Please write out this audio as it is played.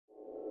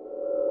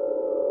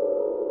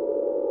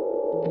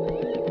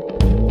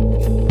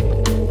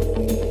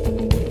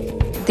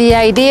The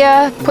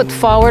idea put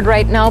forward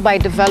right now by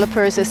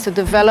developers is to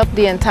develop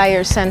the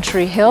entire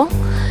Century Hill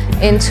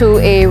into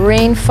a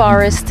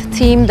rainforest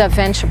themed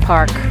adventure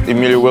park.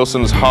 Emilio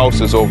Wilson's house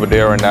is over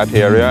there in that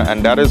area,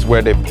 and that is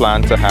where they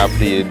plan to have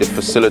the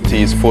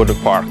facilities for the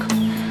park.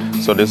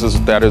 So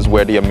that is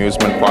where the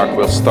amusement park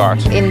will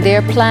start. In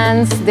their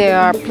plans, there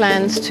are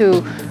plans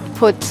to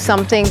put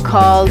something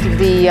called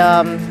the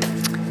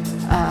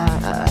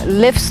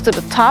lifts to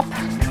the top,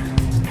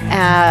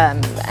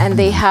 and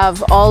they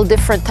have all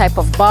different type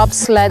of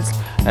bobsleds.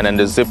 And then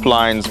the zip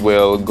lines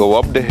will go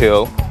up the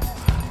hill.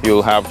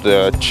 You'll have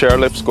the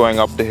chairlifts going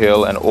up the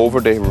hill and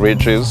over the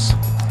ridges,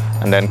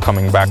 and then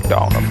coming back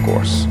down, of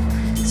course.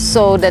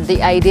 So that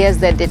the idea is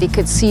that they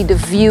could see the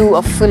view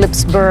of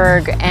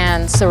Phillipsburg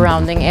and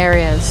surrounding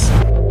areas.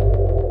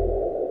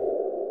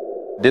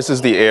 This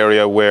is the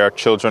area where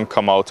children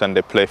come out and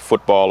they play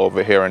football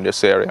over here in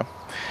this area.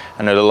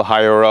 And a little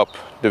higher up,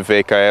 the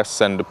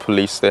VKS and the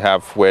police, they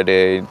have where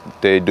they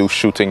do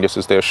shooting. This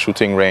is their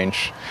shooting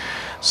range.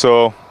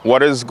 So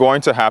what is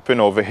going to happen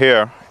over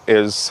here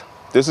is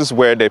this is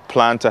where they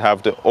plan to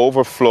have the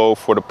overflow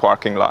for the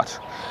parking lot,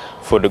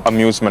 for the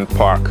amusement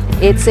park.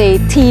 It's a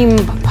theme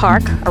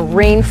park, a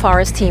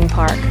rainforest theme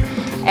park.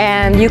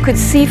 And you could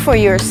see for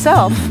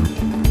yourself,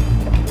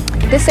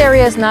 this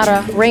area is not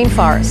a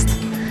rainforest.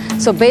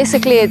 So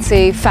basically it's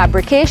a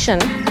fabrication.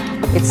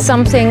 It's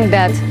something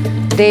that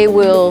they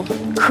will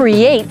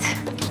create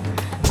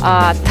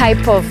a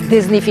type of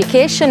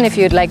Disneyfication, if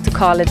you'd like to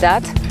call it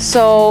that.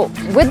 So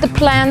with the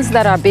plans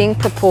that are being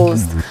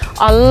proposed,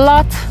 a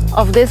lot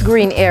of this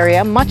green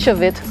area, much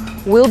of it,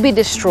 will be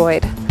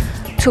destroyed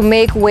to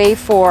make way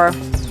for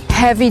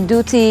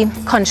heavy-duty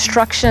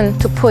construction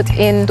to put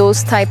in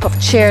those type of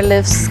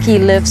chairlifts, ski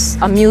lifts,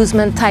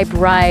 amusement type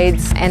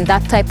rides, and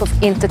that type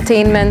of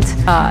entertainment,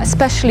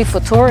 especially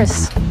for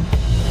tourists.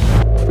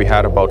 We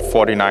had about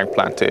 49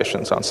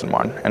 plantations on St.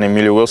 Martin, and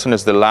Emilio Wilson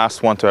is the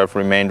last one to have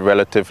remained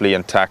relatively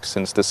intact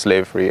since the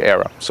slavery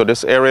era. So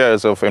this area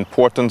is of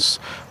importance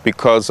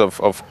because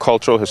of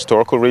cultural,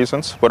 historical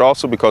reasons, but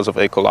also because of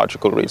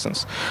ecological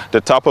reasons. The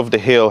top of the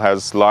hill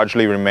has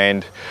largely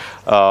remained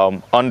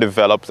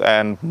undeveloped,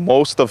 and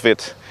most of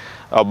it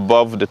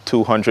above the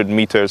 200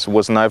 meters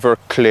was never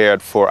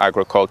cleared for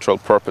agricultural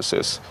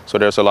purposes. So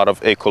there's a lot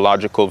of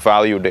ecological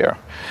value there.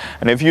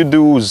 And if you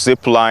do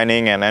zip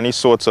lining and any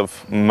sorts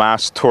of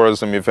mass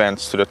tourism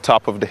events to the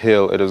top of the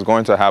hill, it is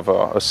going to have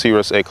a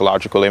serious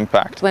ecological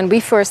impact. When we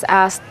first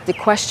asked the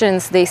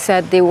questions, they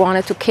said they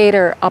wanted to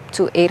cater up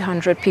to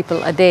 800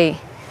 people a day.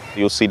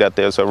 You'll see that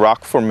there's a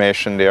rock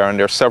formation there, and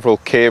there are several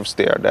caves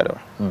there that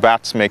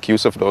bats make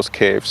use of those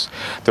caves.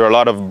 There are a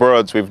lot of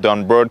birds. We've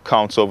done bird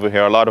counts over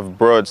here, a lot of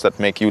birds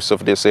that make use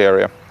of this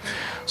area.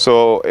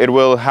 So it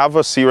will have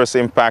a serious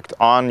impact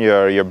on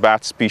your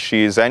bat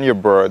species and your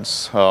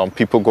birds.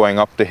 People going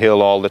up the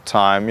hill all the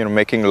time,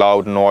 making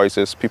loud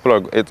noises.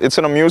 It's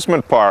an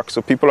amusement park,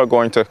 so people are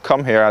going to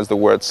come here, as the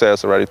word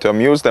says already, to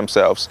amuse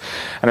themselves.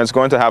 And it's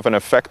going to have an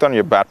effect on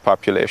your bat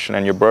population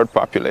and your bird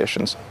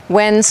populations.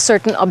 When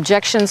certain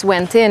objections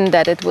went in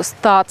that it was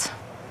thought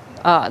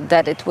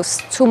that it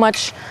was too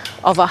much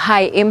of a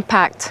high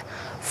impact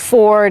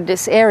for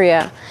this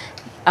area,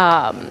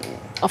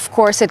 of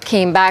course it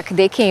came back,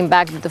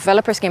 the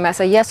developers came back and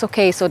said, yes,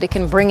 okay, so they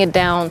can bring it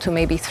down to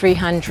maybe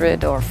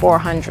 300 or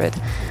 400.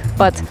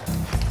 But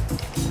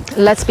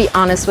let's be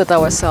honest with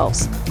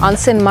ourselves. On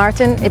St.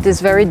 Martin, it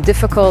is very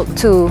difficult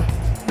to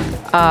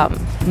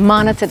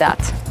monitor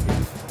that.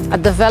 A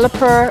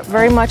developer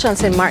very much on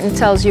St. Martin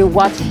tells you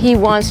what he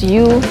wants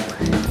you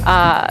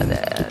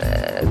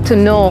to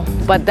know,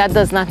 but that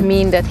does not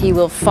mean that he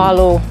will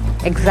follow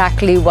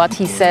exactly what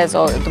he says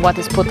or what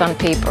is put on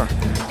paper.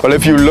 Well,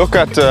 if you look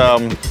at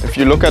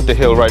the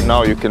hill right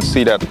now, you can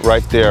see that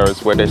right there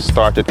is where they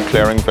started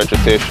clearing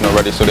vegetation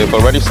already. So they've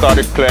already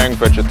started clearing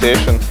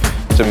vegetation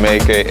to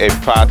make a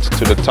path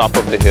to the top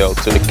of the hill,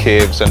 to the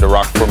caves and the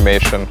rock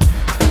formation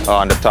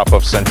on the top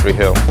of Century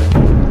Hill.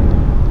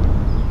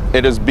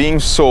 It is being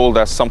sold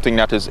as something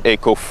that is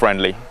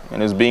eco-friendly,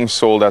 and is being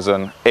sold as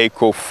an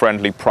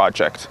eco-friendly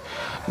project.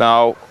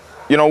 Now,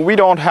 we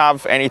don't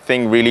have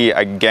anything really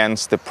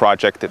against the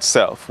project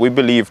itself. We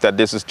believe that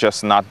this is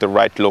just not the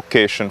right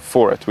location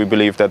for it. We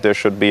believe that there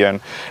should be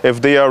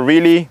if they are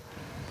really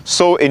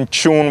so in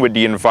tune with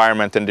the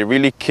environment and they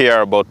really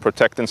care about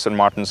protecting St.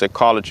 Martin's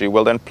ecology,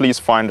 well then please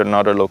find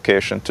another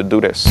location to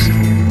do this.